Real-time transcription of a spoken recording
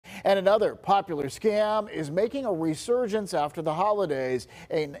And another popular scam is making a resurgence after the holidays,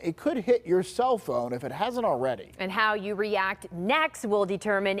 and it could hit your cell phone if it hasn't already. And how you react next will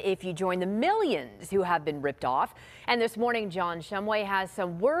determine if you join the millions who have been ripped off. And this morning, John Shumway has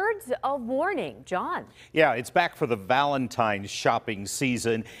some words of warning. John. Yeah, it's back for the Valentine's shopping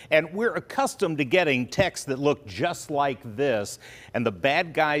season, and we're accustomed to getting texts that look just like this, and the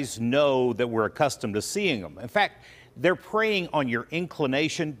bad guys know that we're accustomed to seeing them. In fact, they're preying on your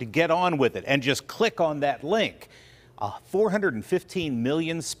inclination to get on with it and just click on that link. 415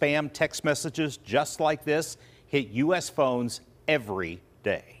 million spam text messages just like this hit U.S. phones every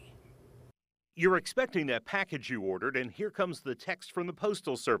day. You're expecting that package you ordered, and here comes the text from the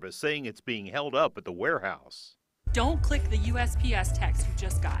Postal Service saying it's being held up at the warehouse. Don't click the USPS text you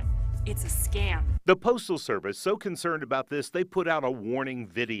just got. It's a scam. The Postal Service, so concerned about this, they put out a warning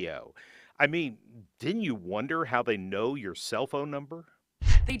video. I mean, didn't you wonder how they know your cell phone number?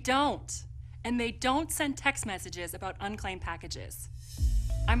 They don't. And they don't send text messages about unclaimed packages.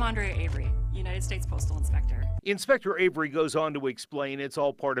 I'm Andrea Avery, United States Postal Inspector. Inspector Avery goes on to explain it's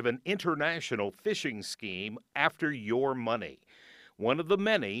all part of an international phishing scheme after your money. One of the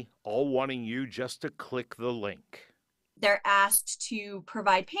many, all wanting you just to click the link. They're asked to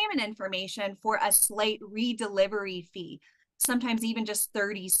provide payment information for a slight redelivery fee, sometimes even just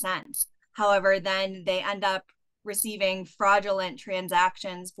 30 cents. However, then they end up receiving fraudulent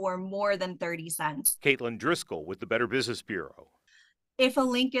transactions for more than 30 cents. Caitlin Driscoll with the Better Business Bureau. If a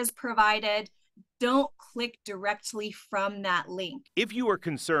link is provided, don't click directly from that link. If you are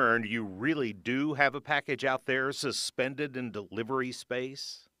concerned you really do have a package out there suspended in delivery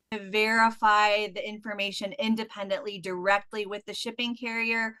space, verify the information independently directly with the shipping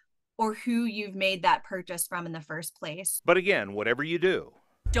carrier or who you've made that purchase from in the first place. but again, whatever you do,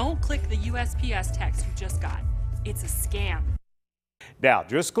 Don't click the USPS text you just got. It's a scam. Now,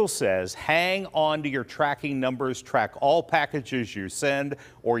 Driscoll says hang on to your tracking numbers, track all packages you send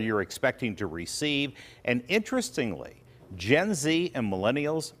or you're expecting to receive. And interestingly, Gen Z and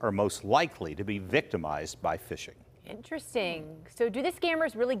millennials are most likely to be victimized by phishing. Interesting. So do the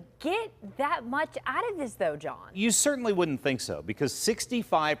scammers really get that much out of this, though, John? You certainly wouldn't think so, because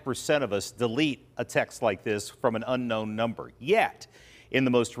 65% of us delete a text like this from an unknown number. Yet, in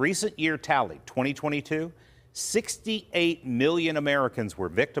the most recent year tally, 2022, 68 million Americans were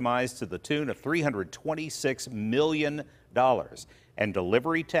victimized to the tune of $326 million. And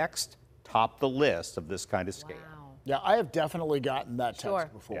delivery text topped the list of this kind of scam. Wow. Yeah, I have definitely gotten that text Sure.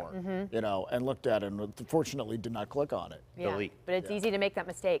 before, and looked at it and fortunately did not click on it. Yeah, Delete. but it's easy to make that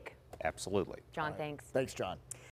mistake. Absolutely. John, thanks. Thanks, John.